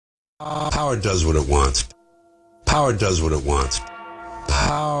Power does what it wants. Power does what it wants.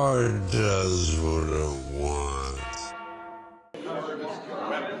 Power does what it wants.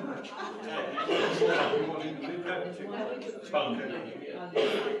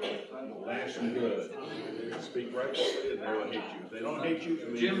 Lash them good. Speak right, and they will hate you. If they don't hate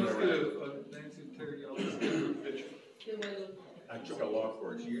you, Jim, let's do Nancy and Terry, y'all, let's do a picture. I took a law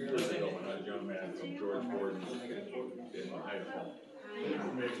course years ago when I was a young man from George Ford in Idaho. And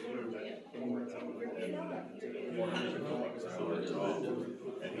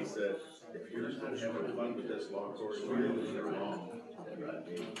he said, if you're not having fun with this law course, you're doing it wrong.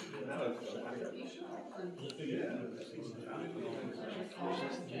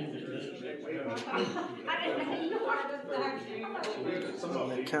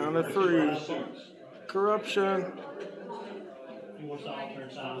 Count of three. Corruption.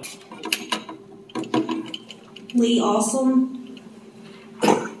 Lee Awesome.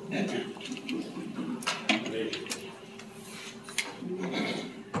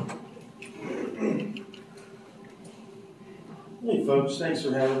 Hey folks, thanks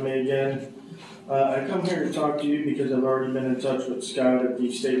for having me again. I come here to talk to you because I've already been in touch with Scott at the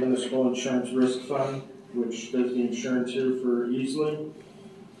State Municipal Insurance Risk Fund, which does the insurance here for Easley,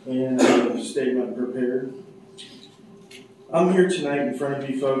 and I have a statement prepared. I'm here tonight in front of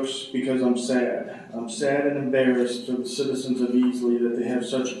you folks because I'm sad. I'm sad and embarrassed for the citizens of Easley that they have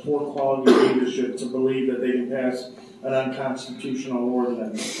such poor quality leadership to believe that they can pass an unconstitutional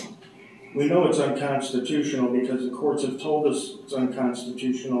ordinance. We know it's unconstitutional because the courts have told us it's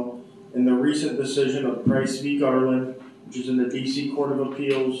unconstitutional in the recent decision of Price v. Garland, which is in the D.C. Court of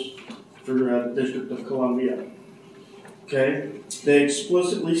Appeals for the District of Columbia. Okay? They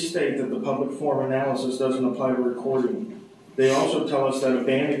explicitly state that the public forum analysis doesn't apply to recording. They also tell us that a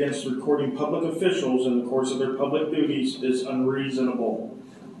ban against recording public officials in the course of their public duties is unreasonable.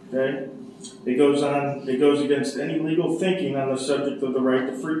 Okay? It goes against any legal thinking on the subject of the right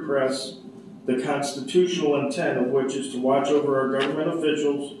to free press, the constitutional intent of which is to watch over our government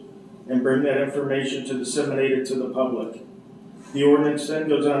officials and bring that information to disseminate it to the public. The ordinance then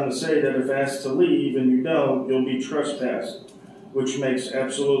goes on to say that if asked to leave and you don't, you'll be trespassed, which makes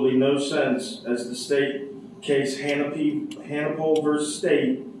absolutely no sense, as the state case Hannibal v.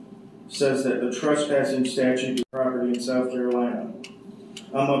 State says that the trespassing statute is property in South Carolina.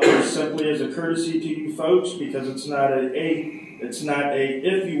 I'm up here simply as a courtesy to you folks because it's not a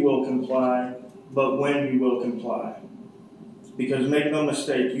if you will comply, but when you will comply. Because make no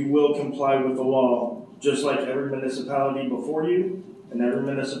mistake, you will comply with the law, just like every municipality before you and every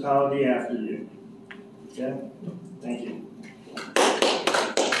municipality after you. Okay? Thank you.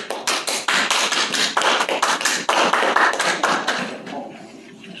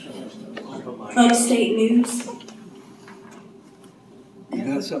 Upstate News. You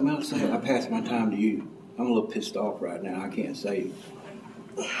got something else to say? I pass my time to you. I'm a little pissed off right now. I can't say.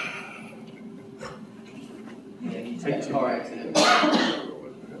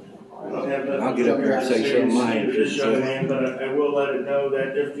 I'll get up here and say something mine. This young man, but I will let it know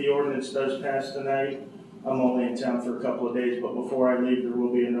that if the ordinance does pass tonight, I'm only in town for a couple of days, but before I leave, there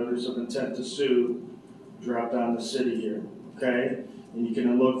will be a notice of intent to sue dropped on the city here. Okay? And you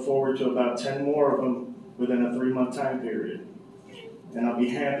can look forward to about 10 more of them within a 3-month time period. And I'll be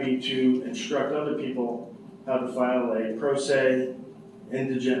happy to instruct other people how to file a pro se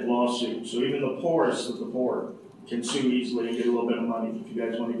indigent lawsuit. So even the poorest of the poor can sue easily and get a little bit of money. If you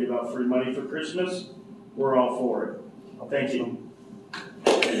guys want to give out free money for Christmas, we're all for it. Thank you.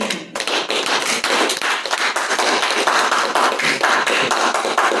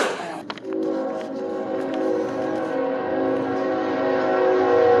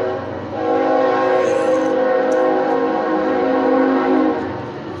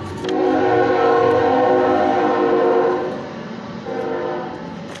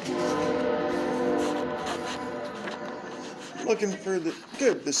 Looking for the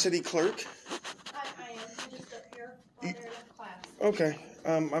city clerk. I am just up here while they're in class. Okay,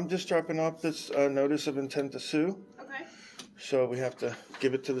 I'm just dropping off this notice of intent to sue. Okay. So we have to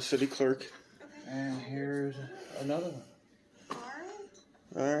give it to the city clerk. Okay. And here's another one. All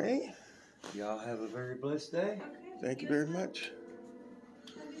right. All right. Y'all have a very blessed day. Okay. Thank you very much.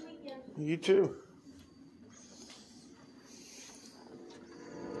 Have a good weekend. You too.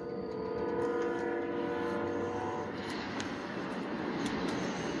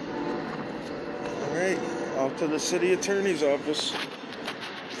 All right, off to the city attorney's office.